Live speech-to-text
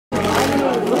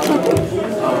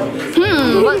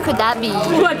What could that be?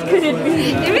 What could it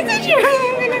be? If it's a tree,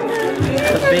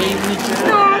 The baby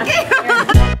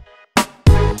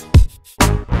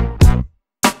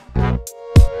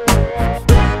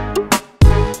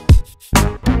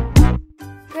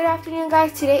Good afternoon,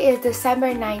 guys. Today is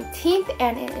December 19th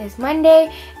and it is Monday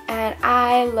and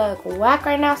I look whack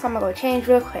right now, so I'm gonna go change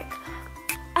real quick.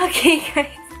 Okay guys,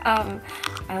 I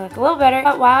look a little better.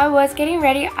 But while I was getting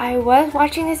ready, I was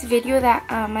watching this video that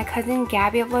my cousin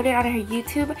Gabby uploaded on her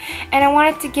YouTube, and I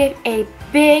wanted to give a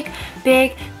big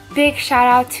shout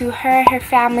out to her, her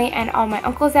family, and all my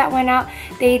uncles that went out.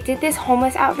 They did this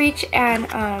homeless outreach, and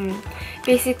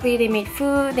basically they made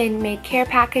food, they made care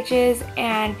packages,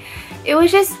 and it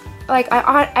was just like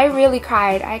I really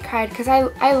cried. I cried because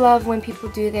I love when people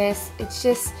do this. It's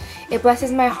just, it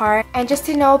blesses my heart, and just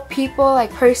to know people like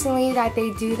personally that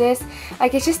they do this,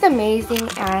 like it's just amazing.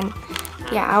 And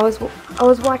yeah, I was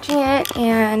watching it,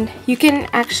 and you can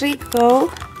actually go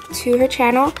to her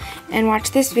channel and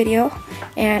watch this video,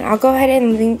 and I'll go ahead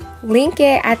and link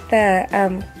it at the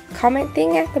comment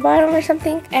thing at the bottom or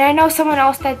something. And I know someone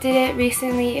else that did it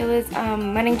recently. It was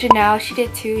my name Janelle. She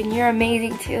did too, and you're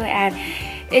amazing too, and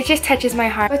it just touches my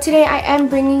heart. But today I am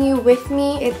bringing you with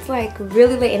me. It's like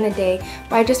really late in the day,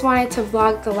 but I just wanted to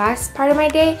vlog the last part of my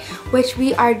day, which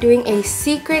we are doing a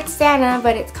secret Santa,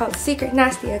 but it's called Secret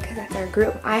Naustias because that's our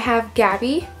group. I have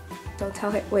Gabby. Don't tell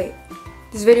her. Wait,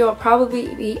 this video will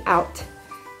probably be out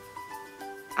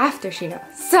after she knows,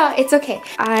 so it's okay.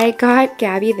 I got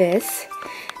Gabby this.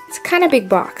 It's a kind of big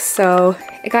box, so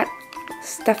it got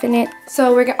stuff in it.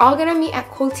 So we're all gonna meet at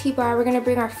Cold Tea Bar. We're gonna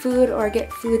bring our food or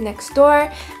get food next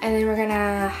door, and then we're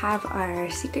gonna have our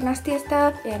Secret Nastia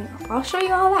stuff, and I'll show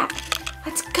you all that.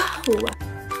 Let's go! Hello!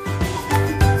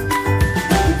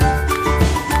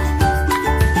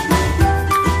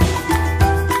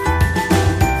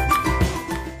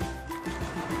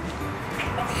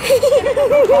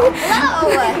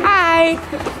 Hi!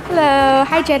 Hello!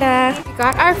 Hi, Jenna! We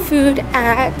got our food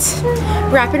at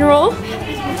Wrap and Roll,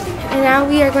 and now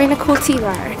we are going to Cool Tea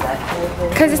Bar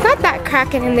because it's not that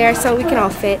cracking in there, so we can all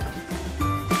fit.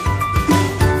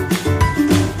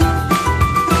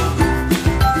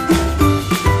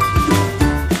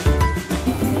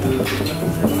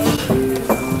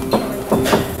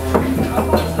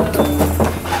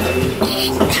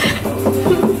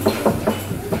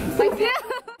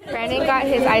 Got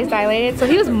his eyes dilated, so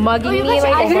he was mugging me like,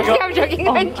 I'm joking.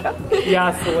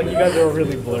 Yeah, so like you guys are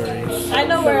really blurry. I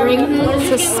know where we're going.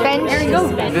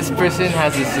 Suspension. This person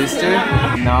has a sister,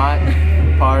 not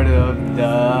part of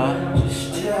the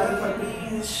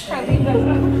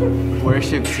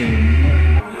worship team.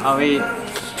 Oh wait,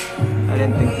 I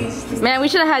didn't think this. Man, we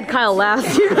should have had Kyle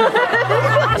last year.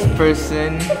 This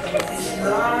person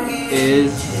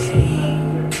is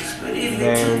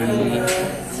very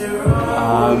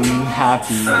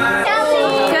happy.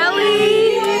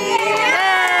 Kelly!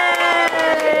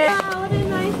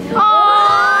 Oh,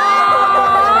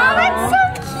 that's so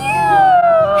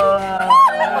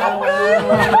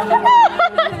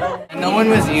cute! No one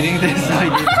was eating this, so I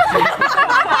didn't.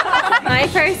 My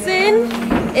person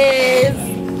is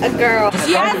a girl.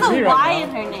 She has a Y in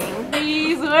her name.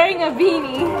 She's wearing a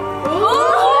beanie.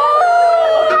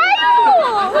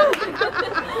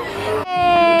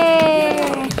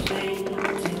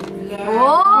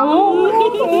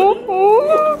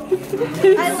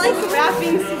 I like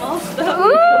wrapping small stuff.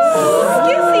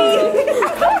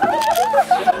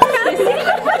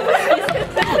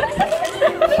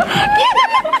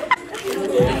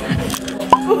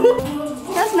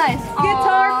 That's nice.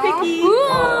 Guitar picky.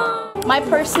 My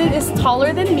person is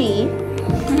taller than me.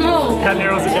 That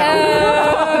narrows it down.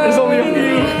 There's only a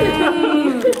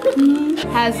few.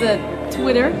 Has a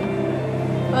Twitter.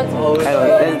 Oh, I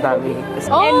like this, that me.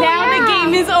 And now the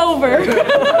game is over.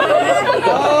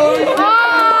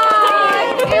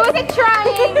 It was a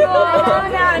triangle.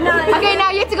 No. Okay, now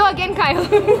you have to go again, Kyle.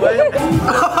 Oh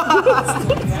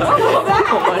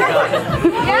my god.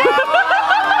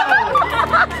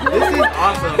 This is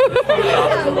awesome.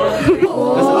 This is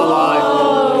alive.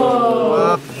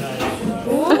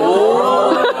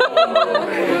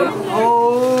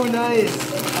 Oh, nice.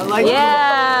 I like it. I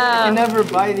can never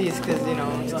buy these because, you know,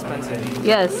 it's expensive.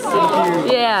 Yes. Thank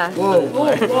you. Yeah. Whoa.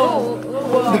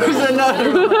 There's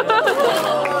another one.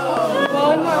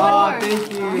 Oh,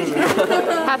 thank you.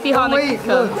 Happy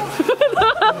Hanukkah.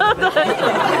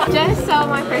 Just so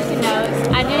my person knows,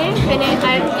 I didn't finish.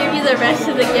 I didn't give you the rest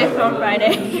of the gift on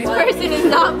Friday. This person is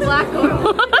not black or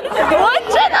white. What?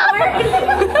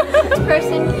 This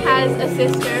person has a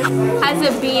sister, has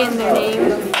a B in their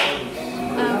name.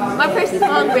 My person's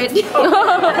long bridge.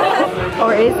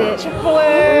 Or is it?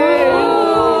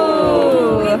 Ooh.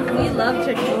 love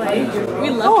Chick-fil-A. We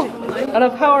love Chick-fil-A. And a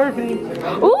power bank.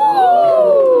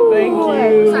 Ooh! Thank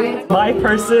you. My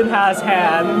person has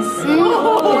hands.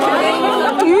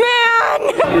 Man!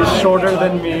 He's shorter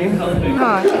than me.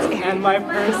 Oh, And my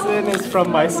person is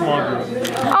from my small group.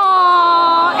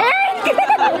 aww, Eric!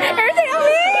 Eric,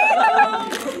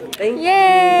 thank you.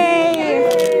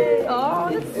 Yay! Oh,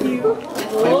 that's cute.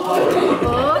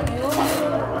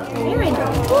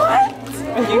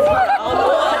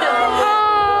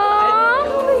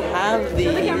 Have these.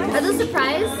 As a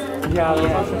surprise? Yeah.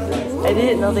 I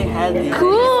didn't know they had these.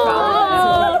 Cool!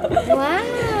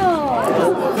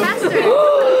 Wow. Faster.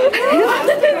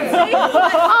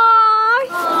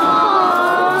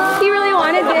 Aww! He really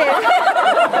wanted this.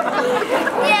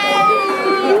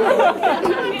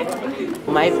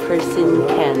 My person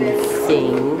can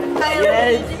sing.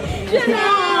 Yes.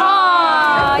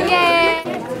 Aww, yay!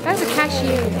 That's a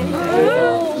cashier.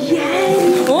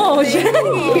 Yes. Oh,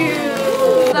 Jenny!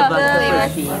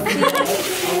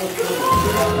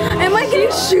 Am I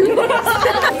getting shoes?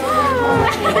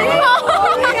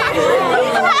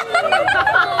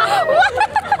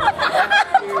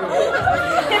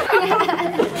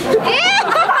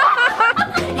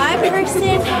 My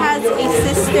person has a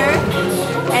sister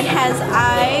and has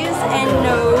eyes and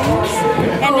nose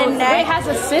and a neck. Wait, has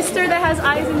a sister that has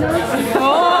eyes and nose? They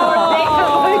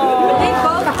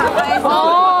both have eyes.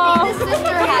 Oh. His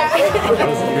sister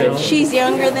has. She's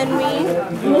younger than me.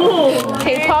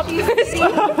 K-pop.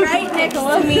 Right next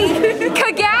to me.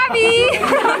 Gabby!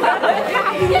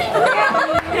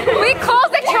 We close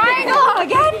the triangle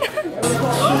again!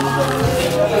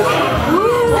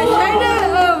 I tried to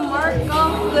mark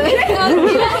off the.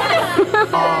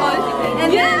 And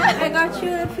then I got you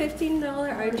a $15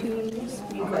 iTunes.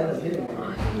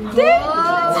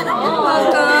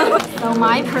 Welcome. So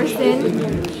my person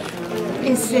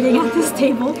is sitting at this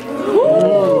table.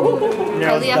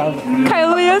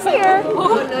 Kylia's here.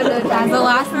 Has a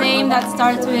last name that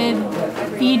starts with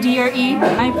B, D, or E.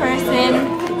 My person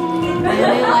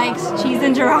really likes cheese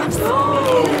and giraffes.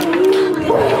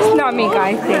 It's not me,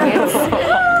 guys. Dang it.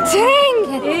 Dang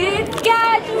it. It's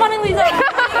Gabby. Morning, Leeza.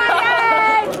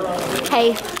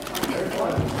 Hey.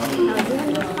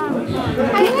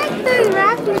 I like the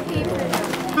wrapping paper.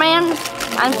 Man,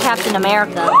 I'm Captain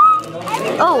America.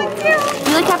 Oh,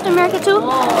 you like Captain America too?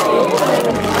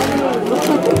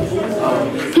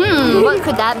 What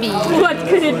could that be? What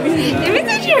could it be? If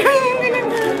it's a giraffe,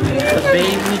 The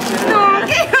baby.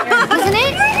 isn't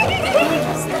it?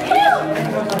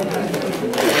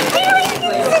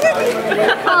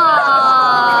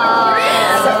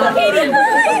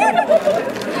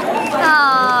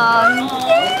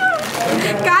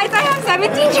 Guys, I have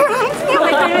 17 giraffes now.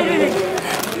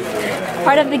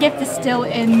 Part of the gift is still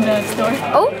in the store.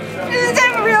 Oh, This is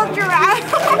a real giraffe.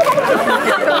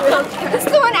 It's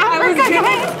the one Africa,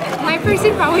 guys. My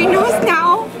person probably knows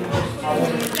now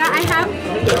that I have.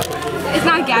 It's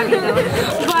not Gabby though,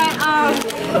 but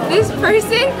this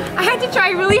person, I had to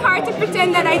try really hard to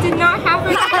pretend that I did not have her.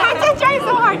 I had to try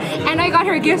so hard, and I got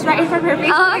her gifts right in front of her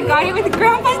face. I got it with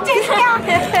Grandpa's discount.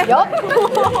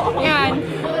 And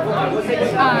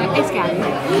it's Gabby.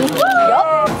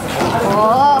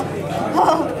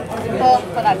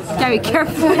 Gabby,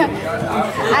 careful.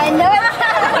 I know it.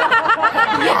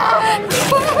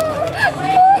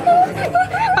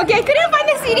 Okay, I couldn't find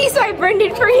the CD, so I burned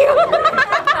it for you.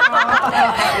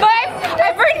 But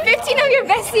I burned 15 of your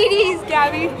best CDs,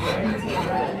 Gabby.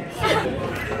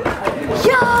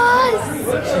 Yes!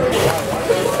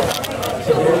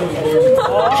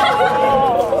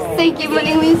 Thank you,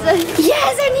 Money Lisa.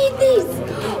 Yes, I need these.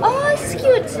 Oh, it's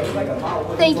cute.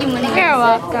 Thank you, Money Lisa. you're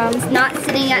welcome. It's not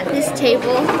sitting at this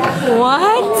table.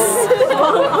 What?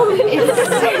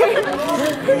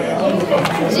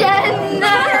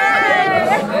 Jenna!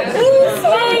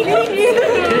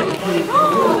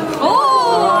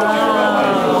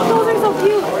 Those are so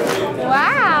cute.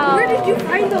 Wow. Where did you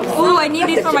find those? Oh, I need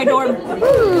these for my dorm. Ooh,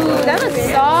 that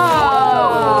looks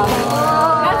soft.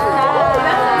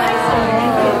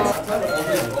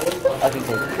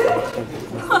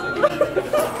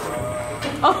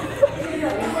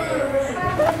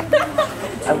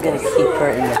 I'm gonna keep her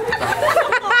in the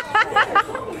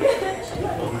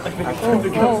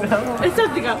It's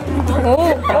something up.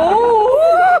 Cool.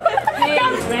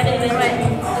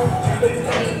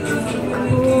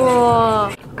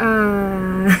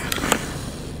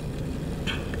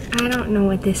 I don't know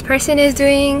what this person is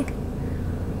doing.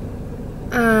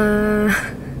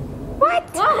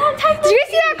 What? Did you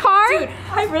see that car? Dude,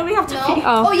 I really have to pee.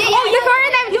 Oh, yeah, the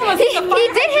car that he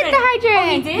did hit the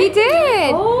hydrant. He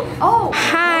did. Oh.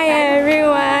 Hi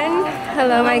everyone.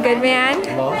 Hello, my good man.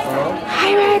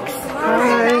 Hi Rex.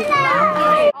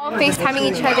 All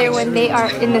FaceTiming each other when they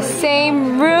are in the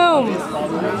same room.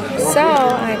 So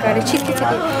I got a cheese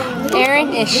quesadilla.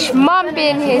 Aaron is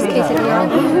schmumping his quesadilla.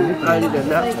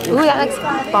 Ooh, that looks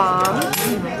bomb.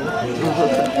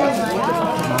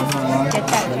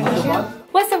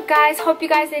 What's up guys? Hope you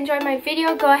guys enjoyed my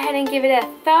video. Go ahead and give it a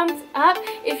thumbs up.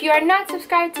 If you are not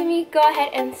subscribed to me, go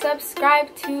ahead and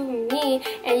subscribe to me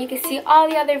and you can see all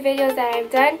the other videos that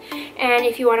I've done. And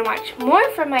if you want to watch more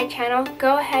from my channel,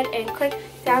 go ahead and click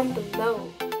down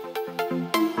below.